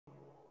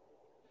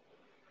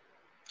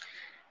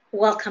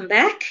Welcome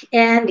back,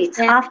 and it's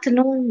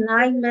afternoon,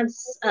 9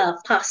 minutes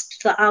past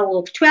the hour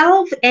of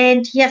 12.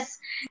 And yes,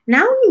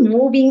 now we're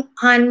moving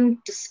on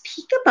to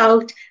speak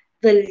about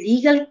the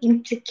legal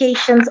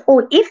implications,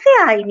 or if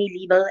there are any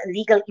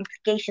legal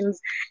implications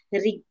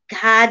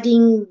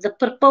regarding the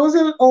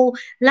proposal. Or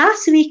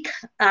last week,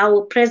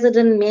 our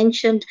president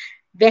mentioned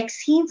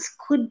vaccines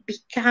could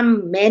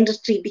become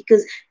mandatory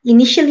because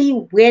initially,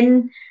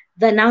 when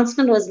the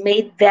announcement was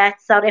made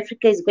that South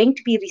Africa is going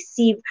to be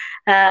receive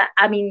a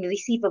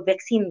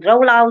vaccine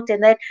rollout,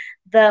 and that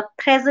the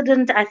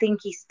president, I think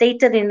he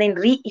stated and then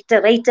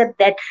reiterated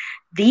that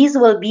these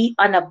will be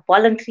on a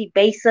voluntary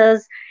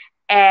basis,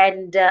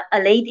 and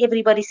allayed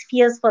everybody's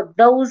fears for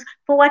those,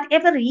 for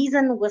whatever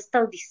reason, were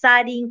still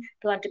deciding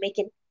to want to make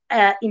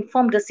an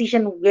informed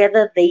decision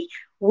whether they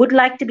would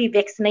like to be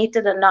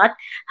vaccinated or not.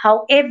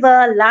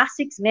 However, last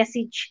week's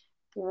message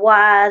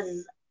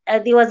was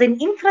there was an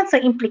inference or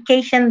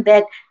implication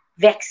that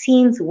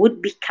vaccines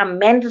would become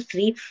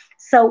mandatory.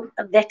 So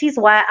that is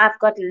why I've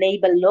got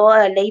labor lawyer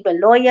and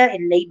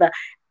labor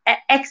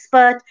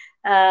expert,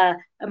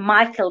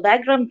 Michael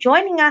Bagraim,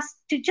 joining us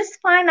to just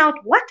find out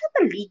what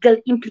are the legal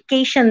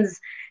implications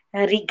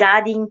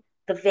regarding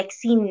the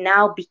vaccine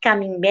now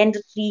becoming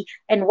mandatory,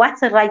 and what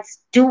the rights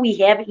do we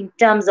have in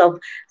terms of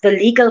the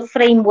legal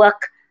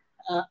framework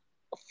uh,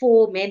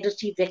 for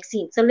mandatory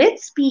vaccine. So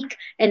let's speak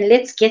and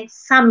let's get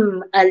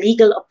some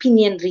legal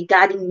opinion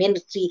regarding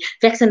mandatory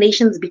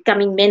vaccinations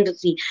becoming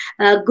mandatory.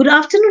 Good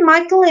afternoon,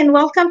 Michael, and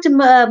welcome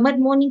to Mid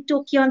Morning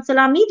Tokyo on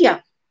Salam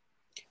Media.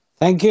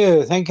 Thank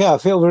you. Thank you. I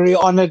feel very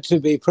honored to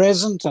be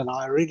present and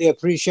I really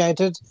appreciate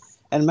it.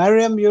 And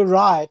Mariam, you're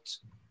right.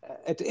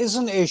 It is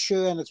an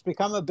issue and it's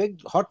become a big,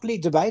 hotly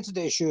debated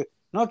issue,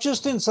 not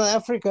just in South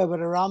Africa,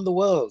 but around the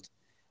world.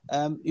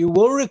 You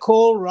will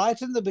recall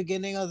right in the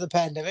beginning of the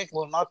pandemic,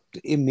 well, not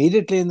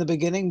immediately in the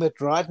beginning,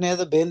 but right near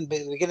the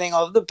beginning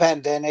of the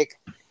pandemic,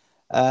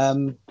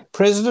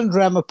 President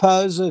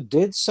Ramaphosa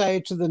did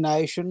say to the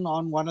nation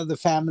on one of the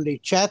family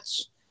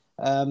chats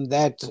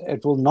that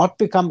it will not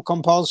become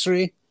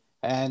compulsory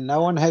and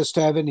no one has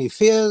to have any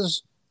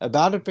fears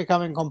about it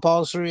becoming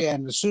compulsory.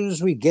 And as soon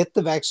as we get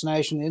the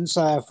vaccination in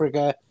South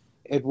Africa,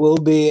 it will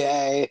be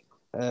a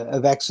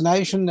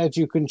vaccination that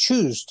you can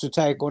choose to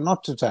take or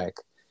not to take.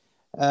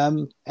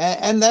 And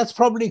that's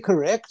probably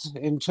correct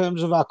in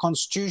terms of our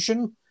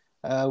constitution.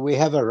 We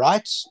have a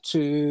right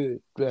to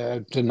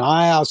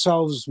deny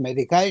ourselves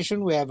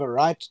medication. We have a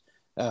right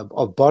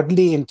of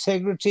bodily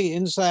integrity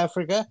in South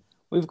Africa.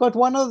 We've got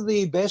one of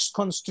the best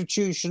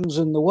constitutions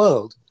in the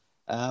world.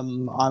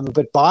 I'm a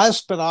bit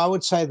biased, but I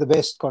would say the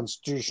best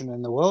constitution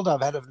in the world.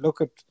 I've had a look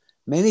at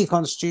many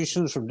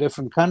constitutions from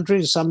different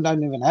countries. Some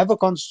don't even have a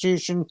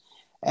constitution.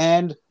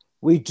 And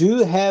we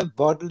do have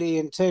bodily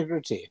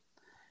integrity.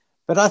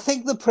 But I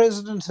think the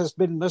president has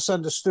been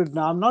misunderstood.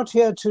 Now, I'm not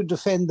here to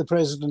defend the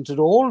president at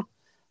all.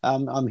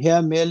 I'm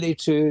here merely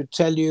to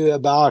tell you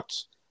about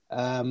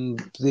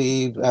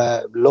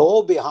the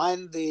law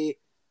behind the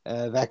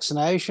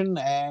vaccination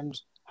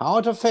and how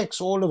it affects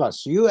all of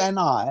us, you and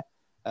I.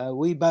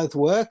 We both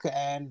work,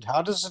 and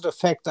how does it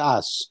affect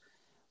us?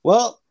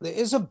 Well, there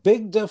is a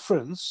big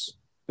difference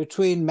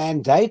between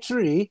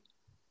mandatory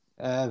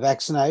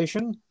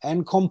vaccination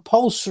and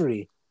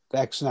compulsory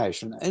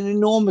vaccination, an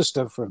enormous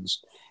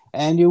difference.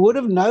 And you would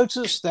have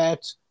noticed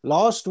that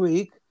last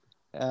week,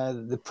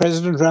 the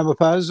President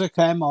Ramaphosa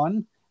came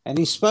on and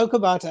he spoke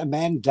about a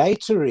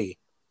mandatory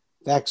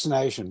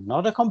vaccination,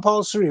 not a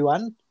compulsory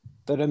one,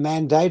 but a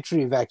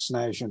mandatory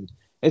vaccination.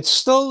 It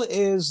still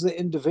is the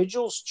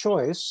individual's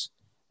choice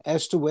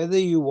as to whether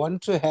you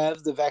want to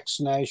have the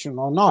vaccination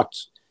or not.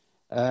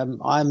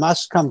 I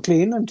must come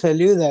clean and tell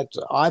you that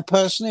I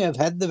personally have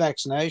had the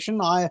vaccination.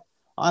 I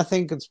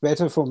think it's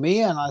better for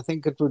me, and I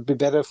think it would be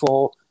better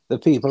for the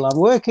people I'm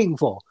working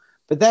for.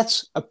 But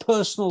that's a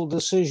personal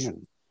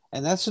decision,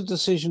 and that's a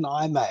decision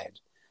I made.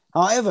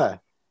 However,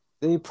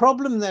 the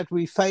problem that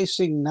we're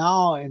facing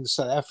now in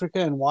South Africa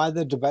and why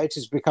the debate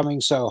is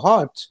becoming so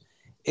hot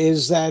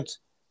is that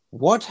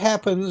what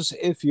happens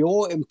if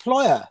your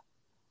employer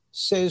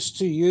says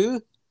to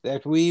you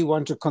that we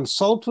want to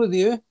consult with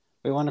you,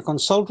 we want to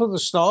consult with the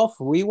staff,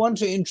 we want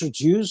to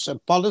introduce a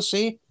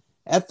policy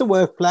at the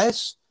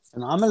workplace,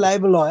 and I'm a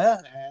labor lawyer,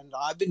 and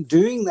I've been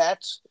doing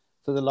that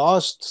for the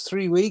last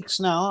 3 weeks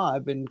now.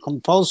 I've been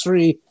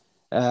compulsory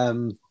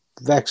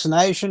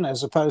vaccination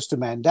as opposed to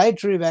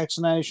mandatory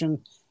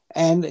vaccination,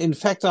 and in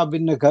fact, I've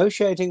been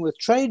negotiating with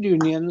trade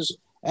unions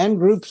and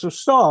groups of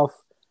staff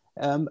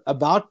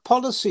about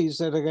policies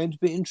that are going to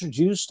be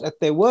introduced at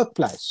their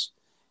workplace.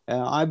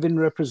 I've been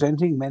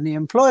representing many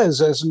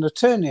employers as an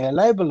attorney, a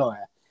labor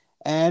lawyer,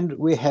 and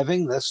we're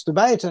having this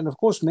debate. And of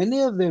course,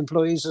 many of the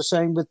employees are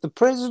saying, but the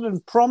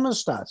president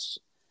promised us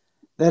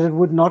that it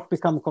would not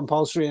become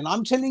compulsory. And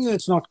I'm telling you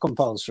it's not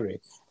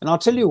compulsory. And I'll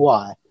tell you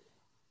why.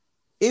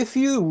 If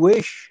you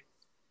wish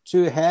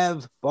to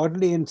have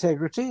bodily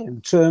integrity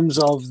in terms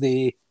of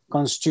the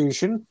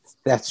Constitution,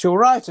 that's your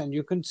right. And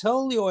you can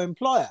tell your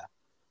employer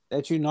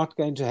that you're not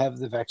going to have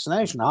the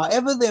vaccination.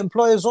 However, the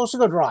employer's also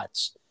got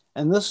rights.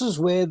 And this is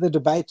where the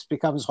debate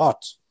becomes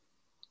hot.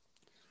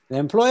 The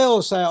employer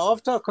will say,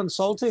 after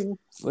consulting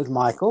with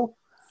Michael,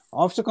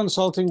 after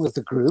consulting with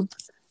the group,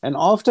 and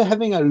after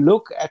having a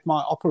look at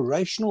my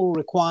operational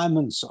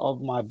requirements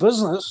of my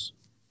business,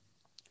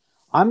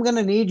 I'm going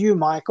to need you,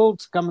 Michael,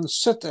 to come and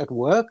sit at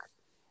work,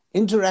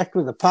 interact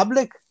with the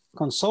public,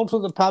 consult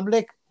with the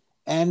public,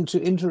 and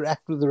to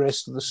interact with the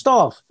rest of the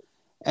staff.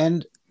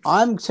 And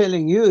I'm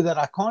telling you that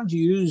I can't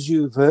use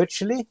you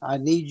virtually. I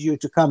need you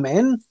to come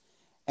in.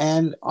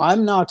 And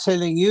I'm now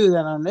telling you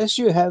that unless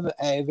you have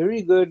a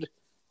very good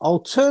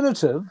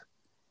alternative,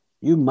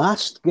 you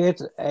must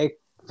get a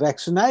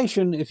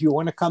vaccination if you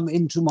want to come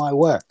into my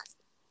work.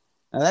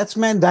 Now, that's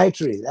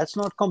mandatory. That's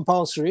not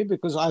compulsory,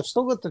 because I've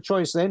still got the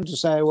choice then to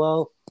say,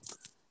 well,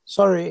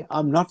 sorry,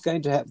 I'm not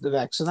going to have the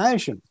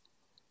vaccination.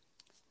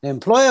 The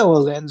employer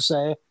will then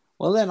say,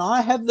 well, then I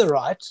have the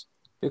right,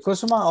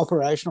 because of my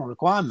operational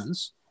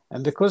requirements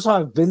and because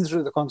I've been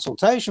through the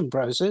consultation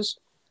process,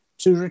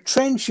 to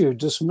retrench you,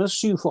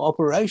 dismiss you for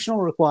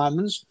operational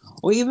requirements,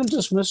 or even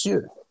dismiss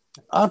you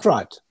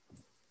outright.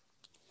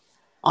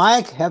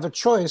 I have a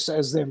choice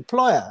as the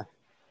employer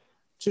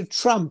to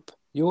trump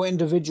your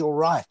individual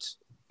right.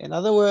 In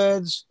other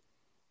words,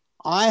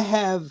 I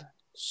have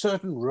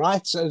certain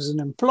rights as an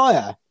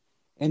employer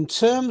in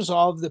terms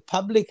of the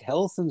public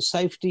health and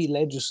safety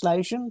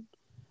legislation,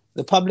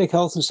 the public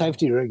health and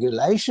safety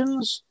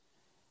regulations,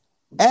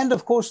 and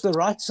of course the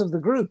rights of the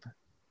group.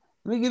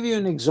 Let me give you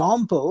an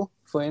example.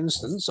 For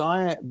instance,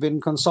 I've been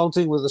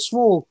consulting with a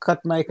small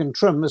cut, make and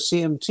trim, a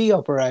CMT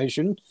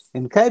operation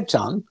in Cape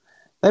Town.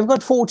 They've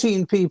got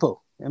 14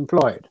 people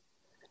employed.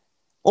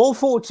 All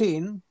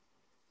 14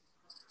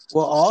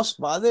 were asked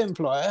by the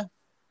employer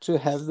to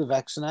have the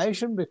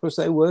vaccination because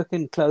they work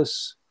in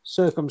close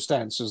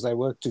circumstances. They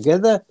work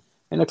together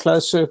in a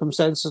close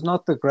circumstances,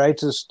 not the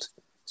greatest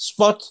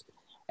spot.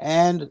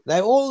 And they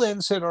all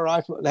then said, all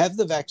right, we'll have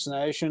the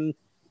vaccination.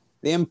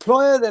 The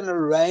employer then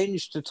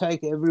arranged to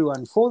take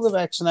everyone for the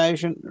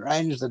vaccination,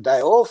 arranged the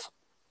day off,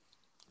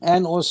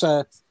 and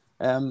also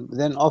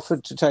then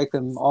offered to take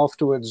them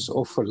afterwards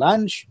off for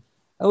lunch,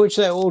 which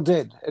they all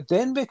did. It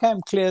then became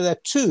clear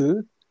that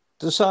two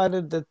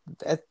decided that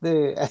at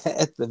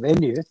the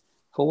venue,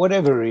 for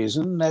whatever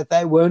reason, that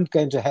they weren't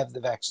going to have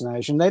the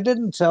vaccination. They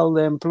didn't tell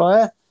the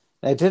employer.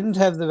 They didn't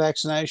have the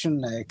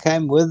vaccination. They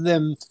came with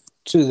them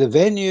to the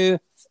venue.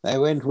 They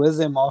went with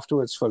them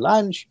afterwards for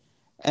lunch.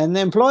 And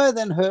the employer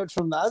then heard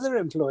from the other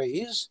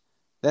employees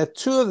that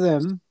two of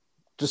them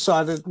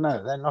decided,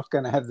 no, they're not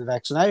going to have the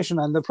vaccination.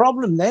 And the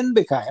problem then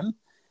became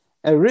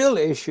a real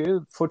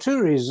issue for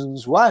two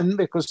reasons. One,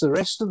 because the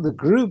rest of the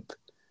group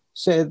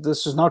said,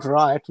 this is not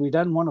right. We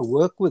don't want to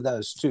work with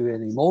those two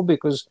anymore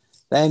because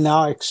they're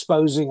now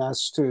exposing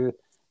us to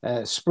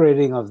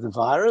spreading of the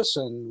virus,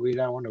 and we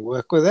don't want to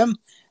work with them.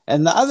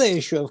 And the other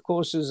issue, of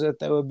course, is that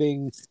they were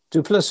being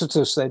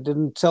duplicitous. They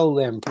didn't tell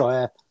the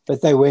employer,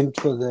 but they went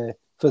for the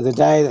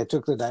day. They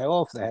took the day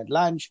off. They had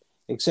lunch,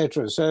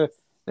 etc. So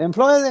the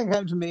employer then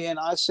came to me, and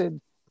I said,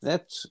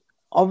 that's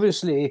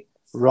obviously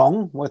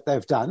wrong what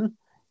they've done.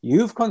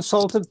 You've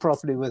consulted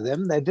properly with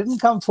them. They didn't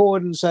come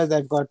forward and say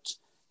they've got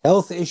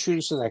health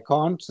issues, so they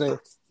can't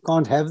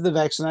have the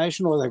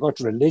vaccination, or they've got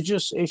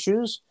religious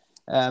issues.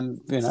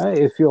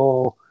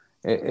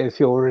 If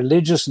your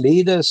religious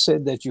leader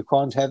said that you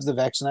can't have the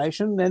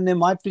vaccination, then there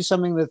might be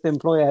something that the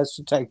employer has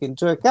to take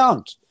into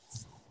account.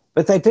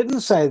 But they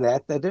didn't say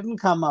that. They didn't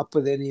come up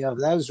with any of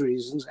those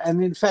reasons.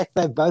 And in fact,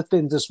 they've both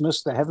been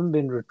dismissed. They haven't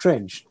been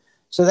retrenched.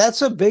 So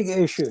that's a big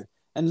issue.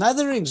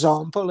 Another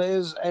example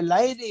is a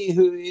lady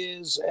who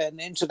is an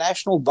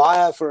international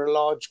buyer for a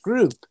large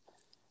group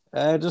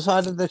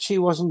decided that she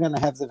wasn't going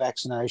to have the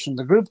vaccination.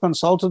 The group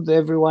consulted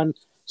everyone.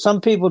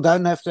 Some people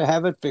don't have to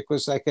have it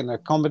because they can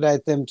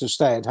accommodate them to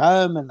stay at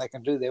home and they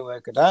can do their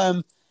work at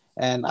home.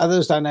 And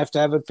others don't have to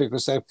have it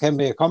because they can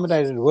be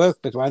accommodated at work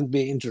but won't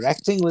be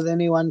interacting with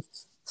anyone.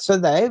 So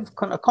they've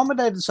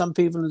accommodated some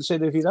people and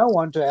said, if you don't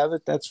want to have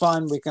it, that's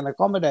fine, we can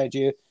accommodate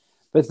you.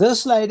 But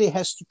this lady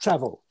has to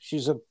travel.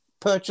 She's a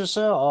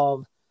purchaser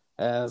of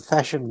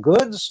fashion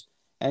goods,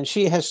 and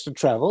she has to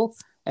travel.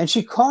 And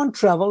she can't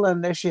travel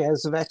unless she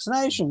has the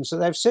vaccination. So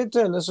they've said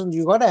to her, listen,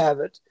 you've got to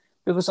have it,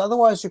 because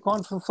otherwise you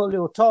can't fulfill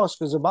your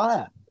task as a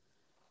buyer.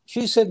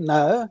 She said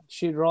no,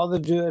 she'd rather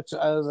do it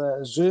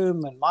over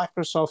Zoom and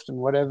Microsoft and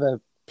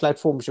whatever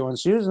platform she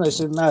wants to use. And they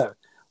said, no,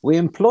 we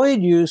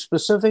employed you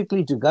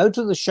specifically to go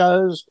to the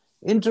shows,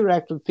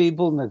 interact with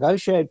people,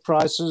 negotiate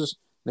prices,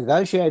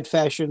 negotiate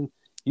fashion.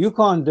 You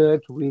can't do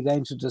it. We're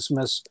going to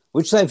dismiss,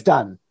 which they've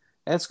done.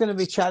 That's going to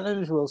be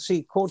challenged. We'll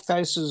see court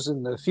cases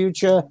in the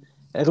future.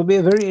 It'll be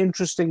a very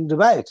interesting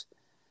debate.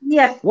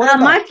 Yes,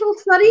 Michael,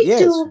 sorry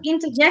to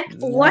interject.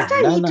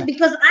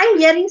 Because I'm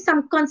hearing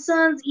some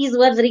concerns is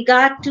with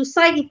regard to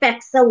side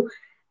effects. So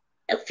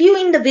a few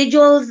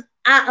individuals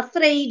are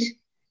afraid.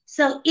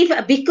 So who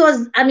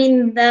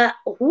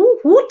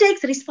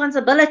takes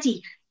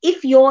responsibility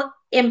if your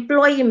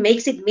employer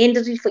makes it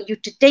mandatory for you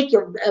to take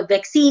your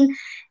vaccine,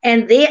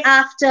 and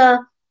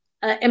thereafter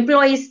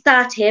employees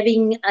start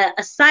having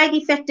a side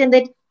effect in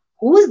that?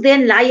 Who's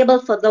then liable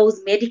for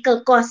those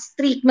medical costs,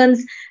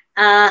 treatments,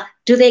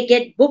 Do they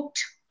get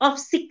booked off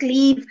sick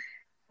leave,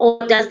 or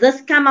does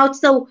this come out?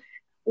 So,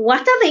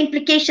 what are the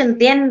implications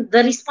then?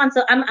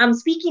 I'm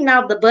speaking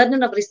now of the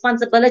burden of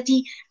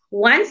responsibility.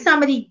 Once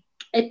somebody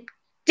uh,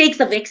 takes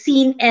the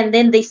vaccine and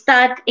then they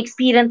start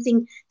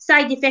experiencing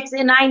side effects,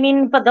 and I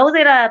mean, for those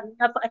that are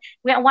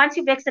once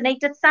you're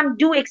vaccinated, some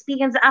do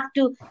experience up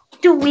to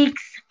 2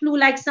 weeks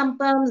flu-like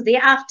symptoms.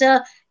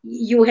 Thereafter,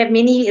 you have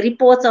many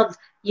reports of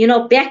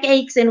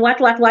backaches and what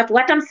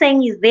I'm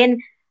saying is then,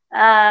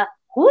 uh,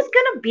 who's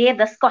going to bear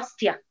this cost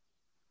here?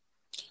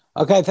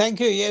 Okay, thank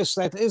you. Yes,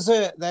 that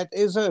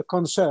is a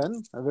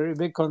concern, a very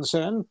big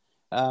concern.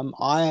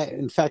 I,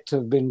 in fact,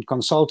 have been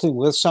consulting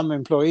with some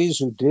employees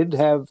who did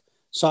have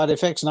side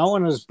effects. No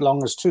one as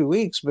long as 2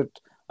 weeks, but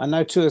I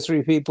know two or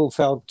three people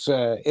felt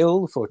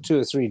ill for 2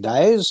 or 3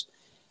 days.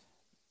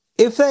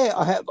 If they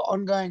have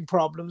ongoing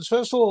problems,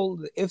 first of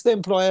all, if the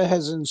employer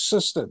has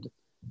insisted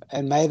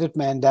and made it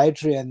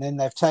mandatory and then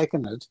they've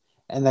taken it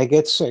and they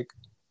get sick,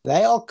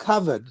 they are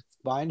covered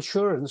by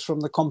insurance from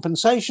the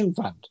compensation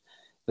fund.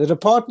 The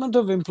Department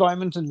of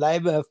Employment and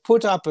Labour have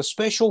put up a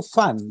special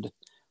fund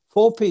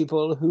for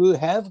people who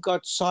have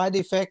got side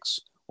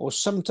effects or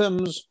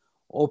symptoms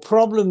or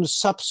problems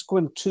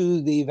subsequent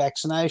to the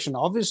vaccination.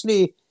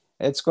 Obviously,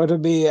 it's got to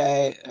be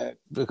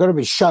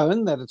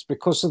shown that it's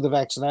because of the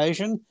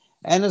vaccination,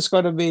 and it's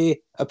got to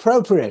be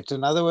appropriate.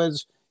 In other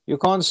words, you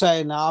can't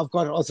say, now I've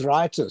got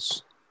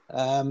arthritis,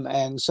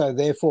 and so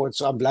therefore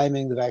I'm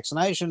blaming the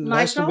vaccination. It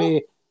has to Michael?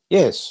 be,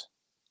 yes.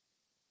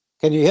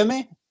 Can you hear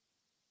me?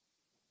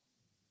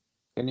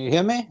 Can you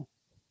hear me?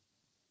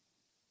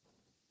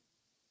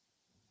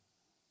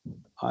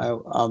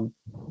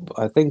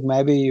 I think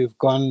maybe you've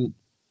gone.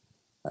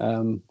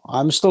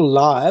 I'm still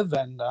live,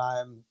 and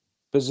I'm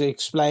busy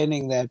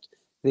explaining that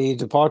the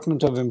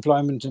Department of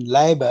Employment and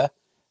Labour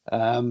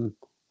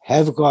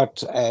have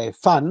got a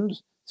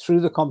fund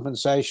through the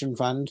compensation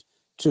fund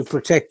to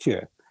protect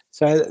you.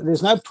 So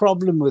there's no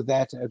problem with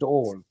that at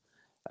all.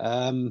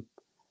 The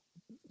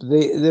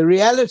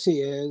reality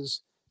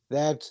is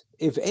that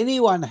if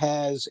anyone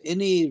has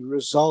any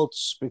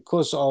results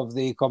because of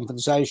the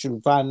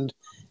compensation fund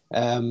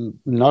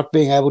not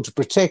being able to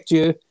protect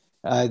you,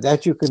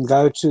 that you can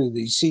go to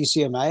the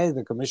CCMA,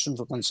 the Commission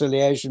for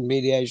Conciliation,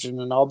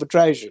 Mediation and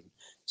Arbitration.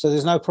 So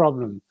there's no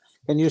problem.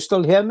 Can you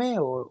still hear me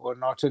or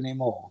not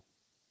anymore?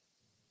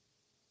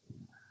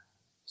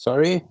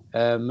 Sorry,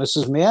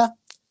 Mrs. Mia?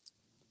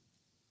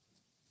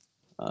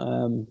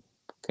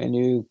 Can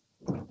you,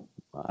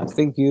 I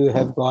think you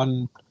have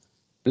gone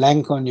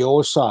blank on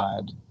your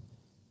side.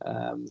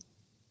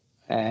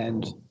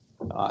 And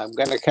I'm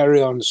going to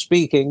carry on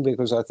speaking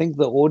because I think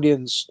the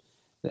audience,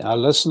 our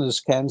listeners,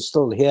 can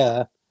still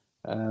hear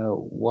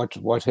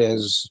what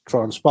has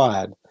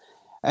transpired.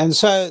 And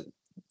so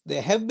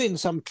there have been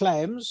some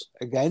claims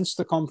against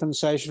the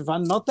compensation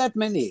fund, not that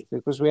many,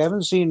 because we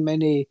haven't seen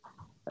many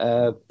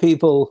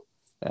people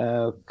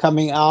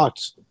coming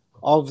out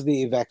of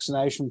the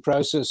vaccination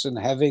process and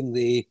having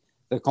the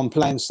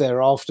complaints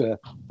thereafter.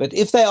 But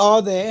if they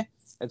are there,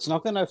 it's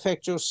not going to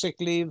affect your sick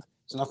leave.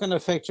 It's not going to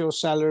affect your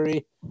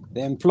salary.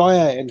 The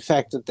employer, in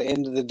fact, at the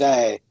end of the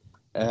day,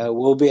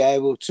 will be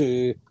able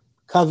to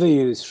cover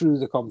you through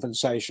the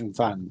compensation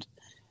fund.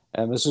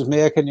 Mrs.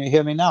 Mayor, can you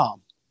hear me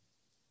now?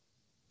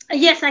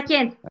 Yes, I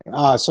can.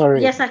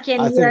 Sorry. Yes, I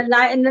can hear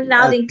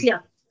loud and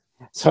clear.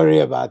 Sorry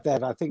about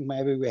that. I think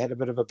maybe we had a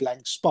bit of a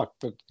blank spot,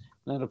 but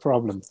not a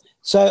problem.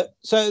 So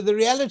the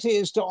reality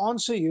is to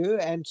answer you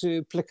and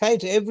to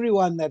placate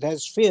everyone that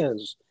has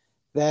fears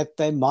that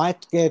they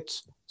might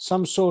get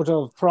some sort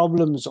of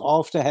problems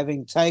after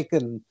having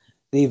taken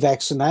the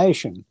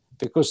vaccination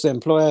because the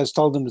employer has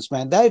told them it's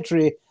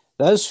mandatory.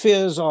 Those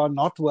fears are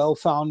not well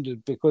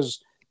founded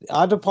because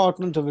our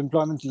Department of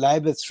Employment and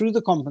Labour, through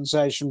the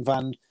compensation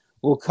fund,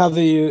 will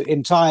cover you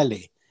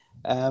entirely.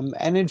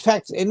 And in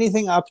fact,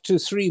 anything up to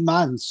 3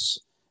 months,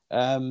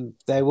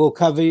 they will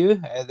cover you.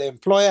 The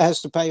employer has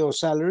to pay your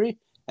salary,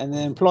 and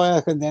the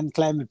employer can then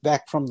claim it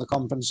back from the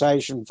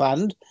compensation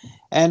fund.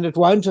 And it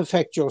won't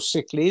affect your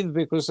sick leave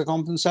because the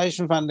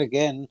compensation fund,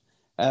 again,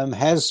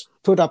 has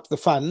put up the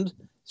fund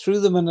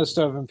through the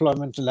Minister of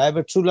Employment and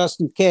Labour. Tulas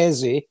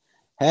Nkezi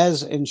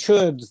has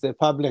assured the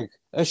public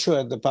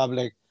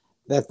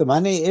that the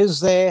money is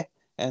there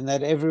and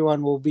that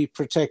everyone will be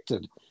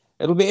protected.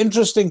 It'll be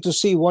interesting to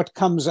see what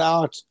comes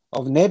out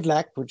of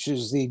NEDLAC, which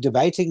is the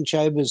debating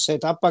chambers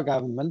set up by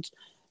government.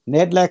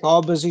 NEDLAC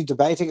are busy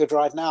debating it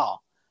right now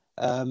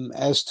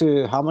as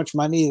to how much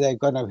money they're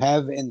going to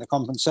have in the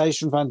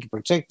compensation fund to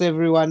protect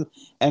everyone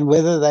and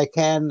whether they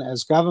can,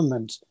 as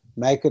government,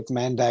 make it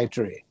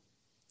mandatory.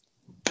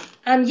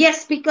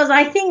 Yes, because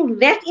I think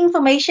that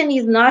information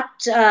is not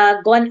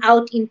gone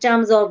out in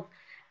terms of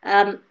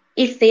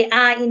if there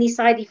are any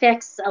side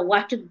effects,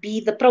 what would be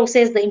the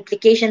process, the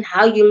implication,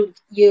 how you'll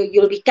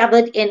be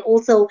covered, and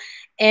also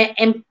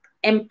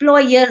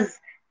employers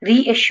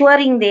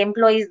reassuring the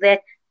employees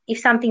that if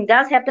something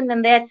does happen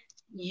and that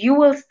you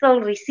will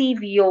still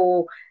receive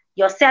your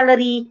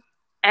salary,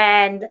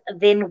 and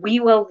then we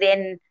will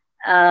then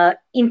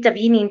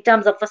intervene in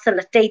terms of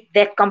facilitate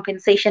that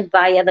compensation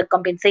via the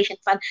compensation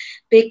fund,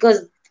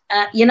 because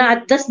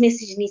this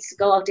message needs to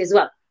go out as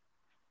well.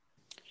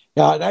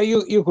 Yeah, no,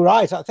 you're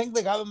right. I think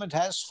the government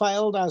has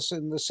failed us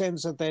in the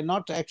sense that they're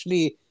not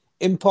actually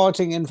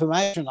imparting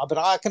information. But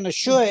I can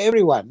assure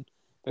everyone,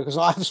 because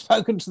I've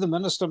spoken to the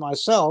minister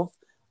myself,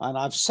 and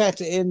I've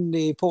sat in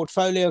the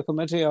Portfolio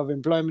Committee of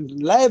Employment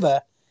and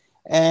Labour,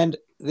 and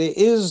there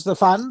is the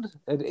fund.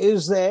 It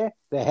is there.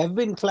 There have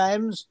been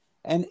claims,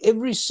 and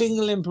every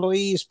single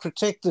employee is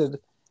protected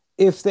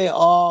if there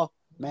are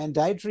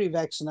mandatory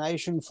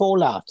vaccination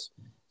fallout.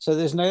 So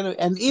there's no,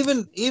 and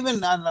even,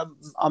 and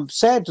I'm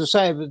sad to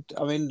say, but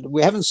I mean,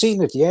 we haven't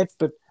seen it yet,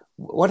 but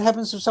what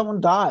happens if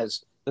someone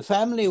dies? The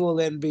family will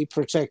then be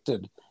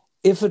protected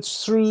if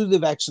it's through the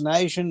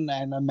vaccination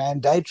and a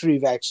mandatory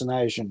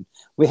vaccination.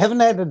 We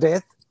haven't had a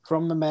death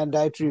from the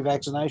mandatory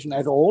vaccination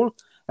at all,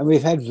 and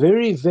we've had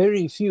very,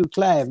 very few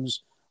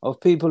claims of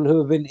people who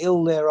have been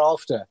ill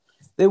thereafter.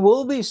 There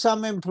will be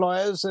some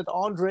employers that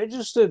aren't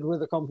registered with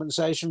the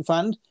compensation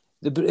fund.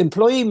 The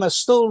employee must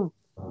still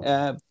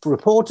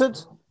report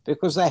it,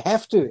 because they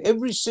have to.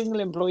 Every single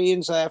employee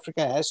in South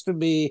Africa has to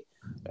be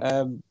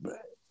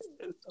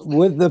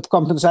with the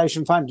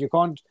compensation fund. You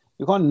can't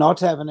not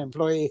have an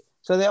employee.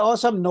 So there are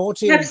some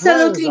naughty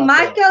Absolutely, employers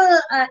out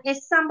Michael.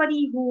 As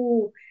somebody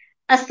who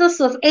assists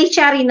with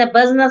HR in a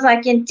business,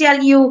 I can tell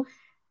you,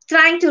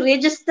 trying to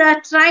register,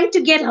 trying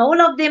to get hold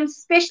of them,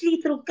 especially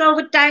through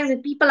COVID times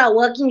when people are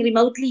working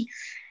remotely,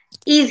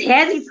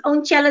 has its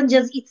own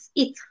challenges.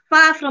 It's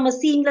far from a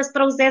seamless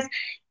process,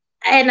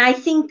 and I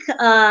think.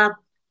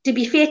 To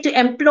be fair to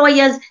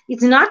employers,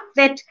 it's not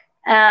that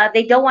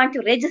they don't want to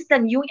register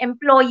new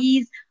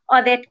employees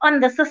or that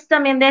on the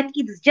system, and that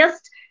it's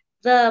just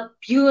the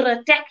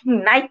bureaucratic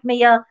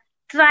nightmare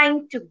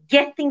trying to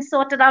get things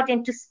sorted out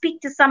and to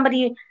speak to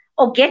somebody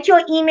or get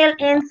your email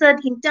answered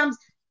in terms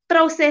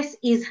process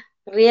is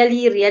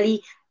really,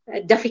 really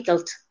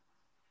difficult.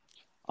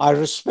 I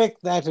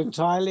respect that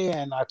entirely,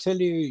 and I tell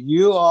you,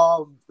 you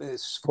are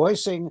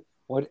voicing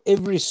what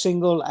every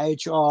single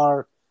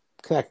HR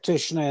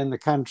practitioner in the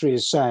country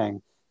is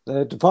saying.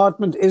 The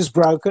department is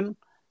broken.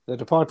 The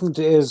department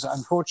is,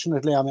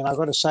 unfortunately, I mean, I've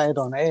got to say it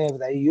on air,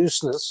 they're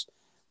useless,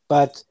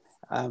 but,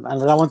 and I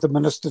don't want the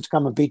minister to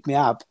come and beat me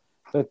up,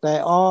 but they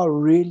are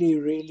really,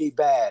 really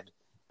bad.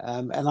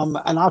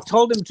 And I've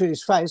told him to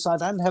his face, I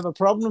don't have a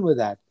problem with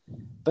that.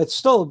 But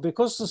still,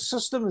 because the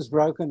system is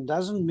broken,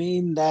 doesn't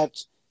mean that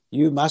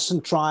you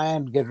mustn't try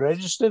and get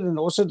registered, and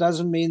also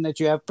doesn't mean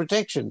that you have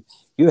protection.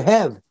 You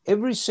have.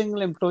 Every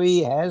single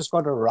employee has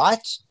got a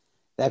right.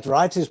 That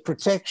right is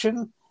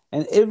protection,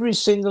 and every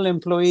single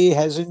employee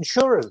has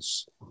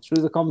insurance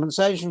through the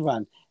compensation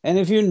fund. And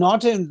if you're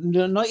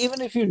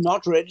even if you're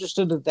not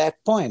registered at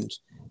that point,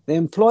 the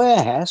employer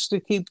has to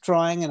keep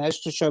trying and has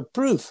to show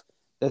proof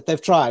that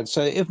they've tried.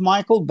 So if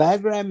Michael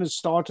Bagraim has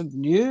started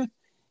new,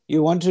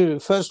 you want to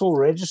first of all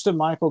register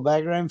Michael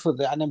Bagraim for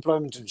the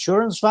unemployment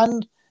insurance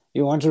fund.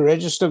 You want to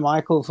register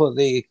Michael for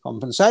the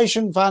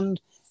compensation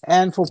fund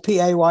and for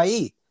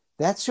PAYE.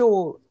 That's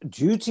your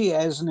duty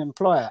as an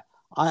employer.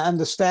 I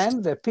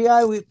understand that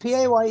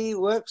PAYE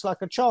works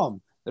like a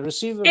charm. The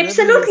receiver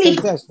absolutely is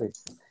fantastic.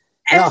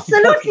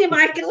 Absolutely,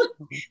 Michael.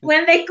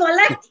 When they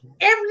collect,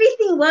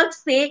 everything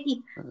works there.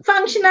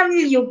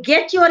 Functionally, you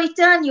get your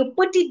return, you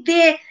put it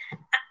there.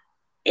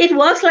 It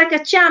works like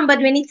a charm, but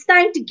when it's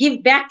time to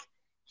give back,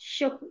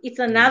 sure, it's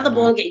another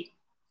ballgame.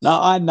 No,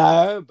 I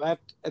know, but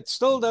it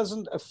still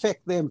doesn't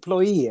affect the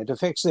employee. It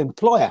affects the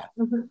employer,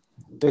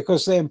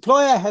 because the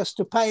employer has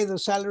to pay the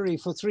salary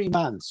for 3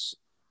 months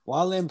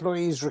while the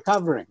employee is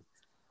recovering.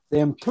 The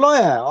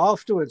employer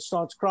afterwards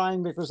starts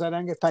crying because they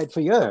don't get paid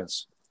for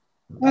years.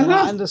 And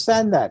I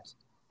understand that.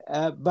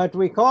 But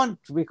we can't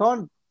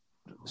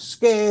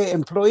scare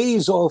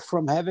employees off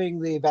from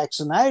having the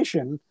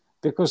vaccination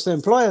because the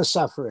employer is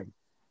suffering.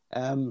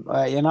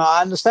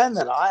 I understand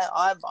that.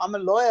 I'm a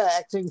lawyer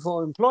acting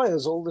for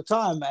employers all the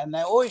time, and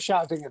they're always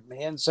shouting at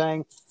me and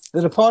saying,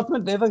 the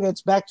department never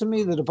gets back to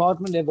me, the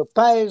department never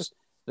pays,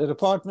 the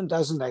department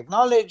doesn't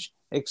acknowledge,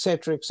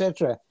 etc.,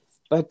 etc.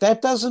 But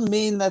that doesn't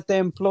mean that the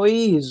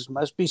employees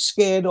must be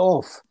scared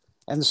off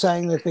and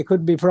saying that there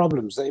could be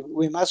problems.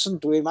 We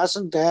mustn't do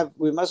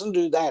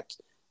that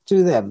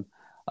to them.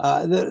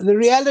 The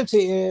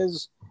reality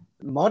is,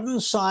 modern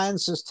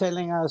science is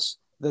telling us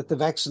that the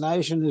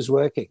vaccination is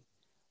working.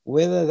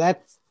 Whether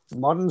that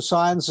modern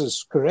science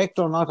is correct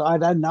or not, I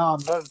don't know.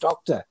 I'm not a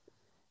doctor.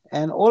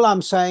 And all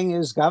I'm saying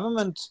is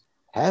government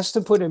has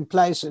to put in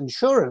place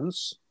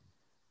insurance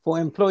for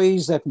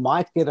employees that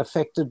might get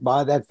affected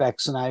by that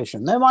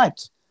vaccination. They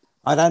might.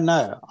 I don't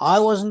know. I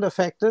wasn't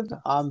affected.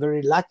 I'm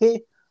very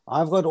lucky.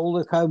 I've got all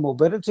the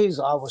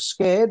comorbidities. I was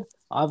scared.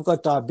 I've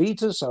got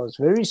diabetes. I was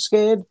very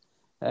scared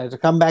to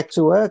come back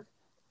to work.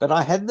 But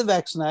I had the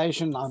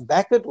vaccination. I'm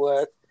back at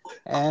work,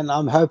 and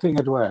I'm hoping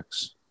it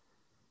works.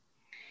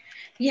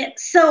 Yeah,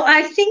 so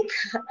I think,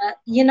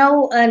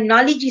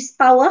 knowledge is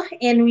power,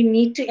 and we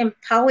need to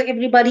empower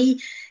everybody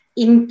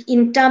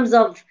in terms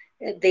of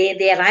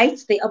their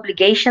rights, their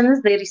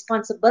obligations, their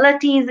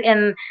responsibilities.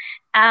 And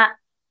uh,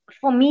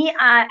 for me,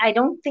 I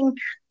don't think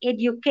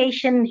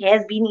education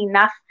has been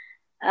enough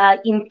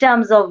in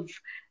terms of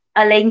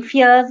allaying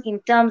fears, in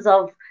terms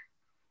of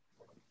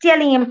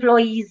telling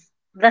employees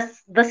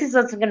this is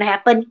what's going to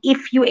happen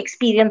if you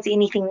experience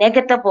anything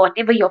negative or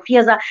whatever your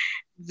fears are.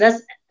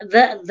 This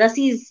this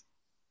is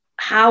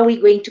how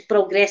we're going to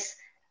progress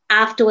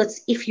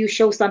afterwards. If you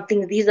show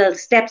something, these are the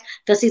steps,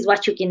 this is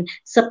what you can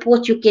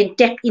support, you can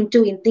tap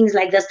into in things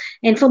like this.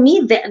 And for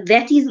me,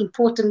 that is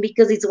important,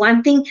 because it's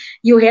one thing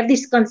you have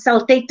these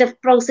consultative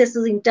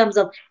processes in terms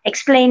of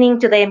explaining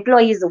to the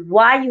employees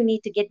why you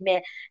need to get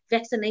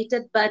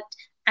vaccinated, but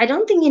I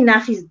don't think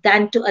enough is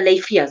done to allay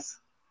fears.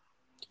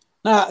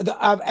 No,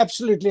 I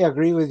absolutely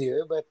agree with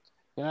you. But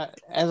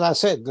as I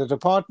said, the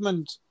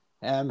department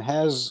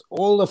has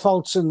all the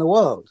faults in the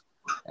world,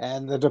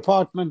 and the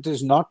department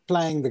is not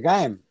playing the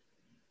game.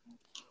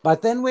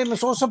 But then we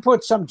must also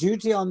put some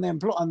duty on the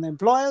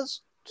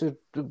employers to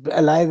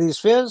allay these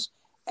fears,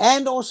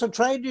 and also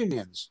trade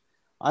unions.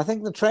 I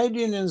think the trade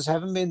unions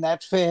haven't been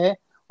that fair.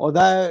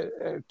 Although,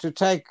 to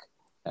take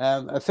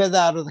a feather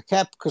out of the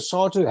cap,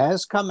 COSATU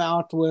has come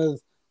out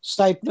with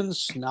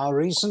statements now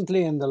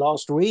recently in the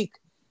last week.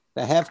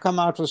 They have come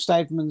out with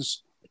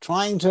statements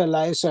trying to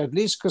allay. So at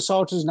least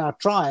COSATU is now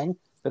trying,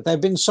 but they've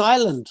been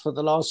silent for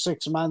the last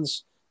 6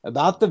 months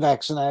about the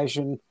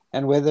vaccination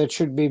and whether it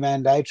should be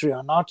mandatory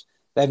or not.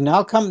 They've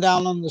now come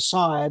down on the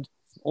side,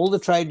 all the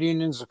trade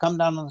unions have come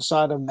down on the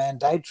side of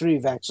mandatory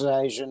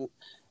vaccination,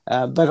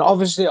 but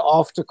obviously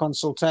after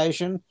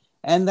consultation.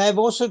 And they've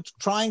also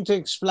trying to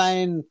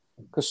explain,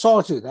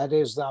 COSATU, that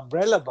is the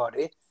umbrella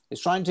body,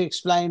 is trying to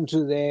explain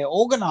to their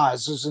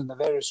organizers in the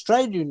various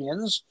trade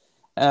unions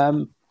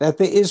that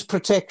there is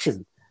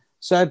protection.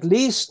 So at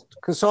least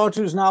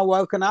COSATU is now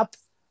woken up.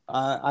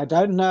 I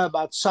don't know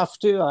about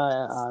SAFTU.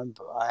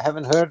 I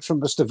haven't heard from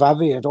Mr.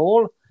 Vavi at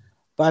all.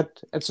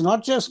 But it's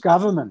not just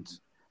government.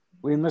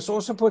 We must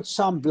also put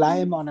some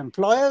blame on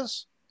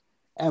employers,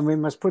 and we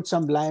must put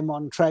some blame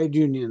on trade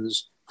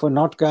unions for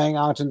not going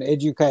out and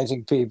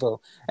educating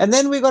people. And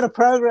then we've got a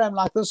program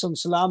like this on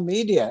Salam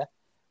Media,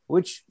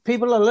 which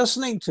people are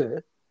listening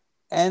to,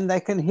 and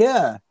they can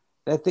hear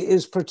that there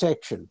is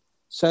protection.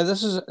 So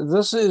this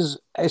is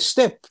a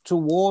step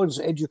towards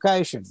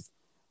education.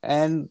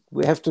 And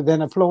we have to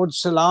then applaud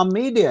Salam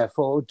Media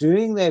for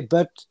doing their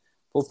bit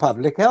for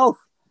public health.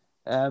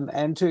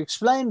 And to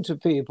explain to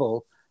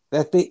people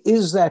that there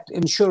is that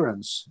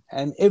insurance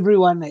and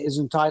everyone is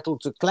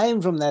entitled to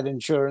claim from that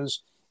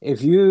insurance.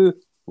 If you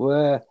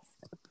were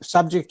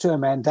subject to a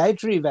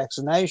mandatory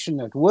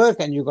vaccination at work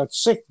and you got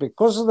sick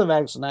because of the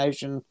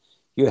vaccination,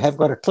 you have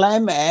got a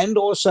claim. And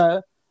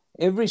also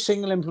every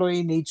single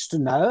employee needs to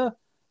know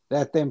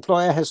that the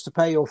employer has to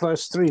pay your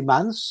first 3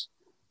 months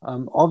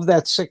of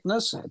that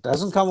sickness. It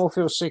doesn't come off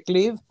your sick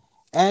leave.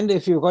 And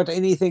if you've got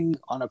anything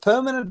on a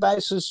permanent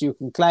basis, you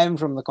can claim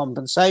from the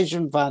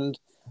compensation fund.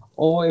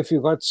 Or if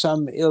you've got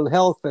some ill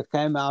health that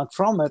came out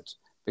from it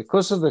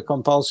because of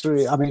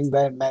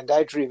the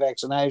mandatory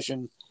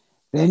vaccination,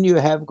 then you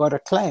have got a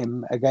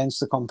claim against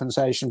the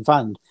compensation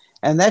fund.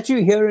 And that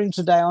you're hearing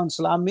today on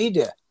Salam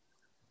Media.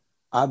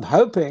 I'm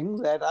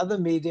hoping that other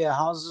media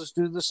houses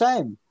do the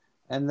same,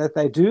 and that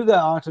they do go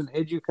out and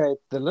educate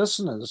the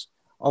listeners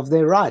of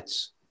their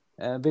rights.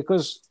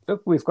 Because,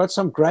 look, we've got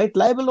some great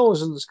labor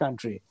laws in this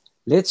country.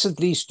 Let's at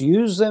least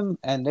use them,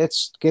 and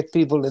let's get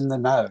people in the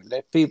know.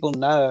 Let people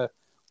know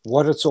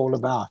what it's all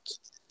about.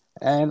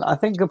 And I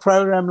think a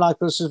program like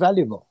this is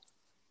valuable.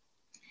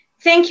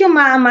 Thank you,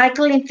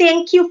 Michael, and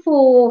thank you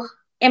for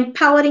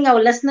empowering our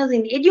listeners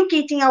and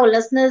educating our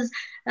listeners.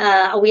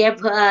 We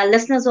have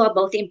listeners who are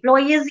both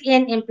employers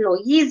and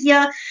employees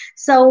here.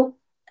 So,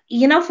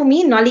 for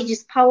me, knowledge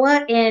is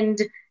power. And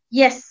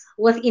yes,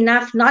 with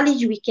enough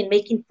knowledge, we can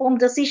make informed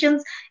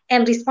decisions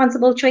and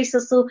responsible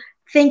choices. So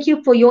thank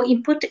you for your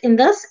input in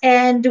this,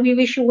 and we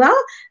wish you well.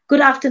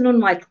 Good afternoon,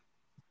 Michael.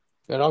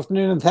 Good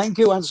afternoon, and thank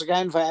you once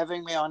again for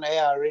having me on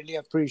air. I really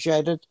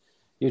appreciate it.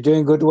 You're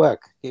doing good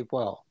work. Keep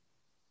well.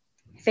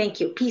 Thank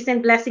you. Peace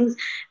and blessings.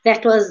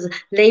 That was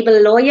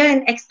labor lawyer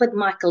and expert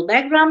Michael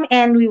Bagraim,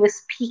 and we were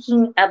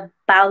speaking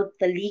about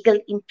the legal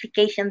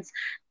implications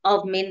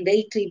of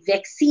mandatory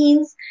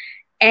vaccines.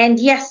 And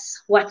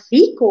yes, what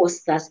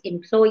recourse does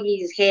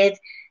employees have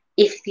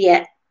if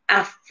they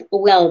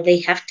they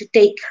have to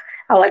take,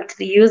 I want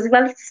to use,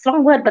 well, it's a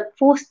strong word, but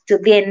forced to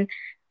then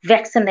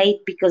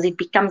vaccinate because it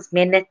becomes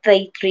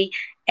mandatory,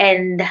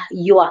 and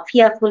you are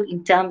fearful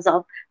in terms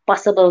of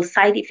possible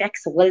side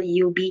effects. Will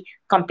you be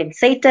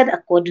compensated?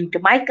 According to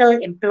Michael,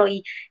 your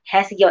employee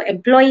has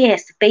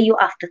to pay you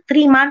after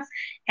 3 months,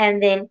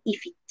 and then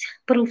if it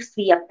proves to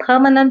be a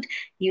permanent,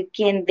 you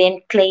can then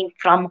claim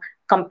from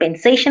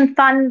compensation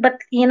fund. But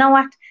you know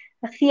what?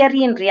 A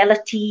theory and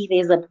reality,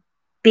 there's a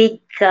big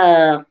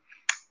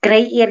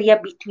gray area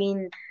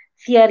between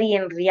theory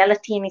and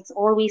reality, and it's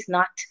always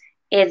not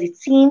as it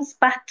seems.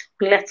 But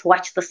let's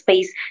watch the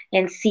space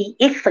and see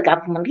if the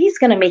government is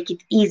going to make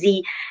it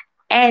easy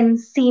and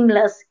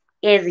seamless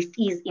as it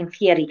is in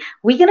theory.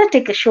 We're going to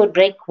take a short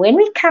break. When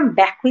we come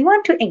back, we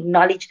want to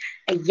acknowledge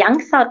a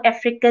young South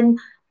African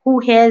who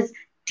has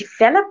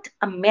developed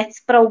a maths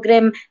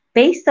program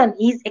based on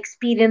his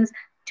experience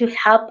to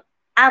help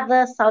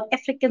other South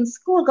African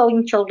school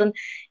going children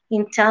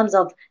in terms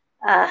of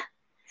uh,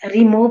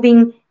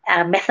 removing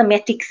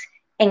mathematics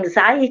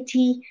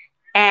anxiety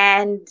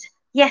and,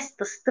 yes,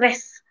 the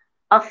stress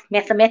of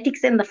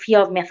mathematics and the fear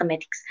of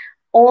mathematics.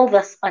 All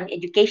this on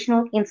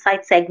Educational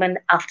Insight segment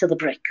after the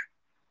break.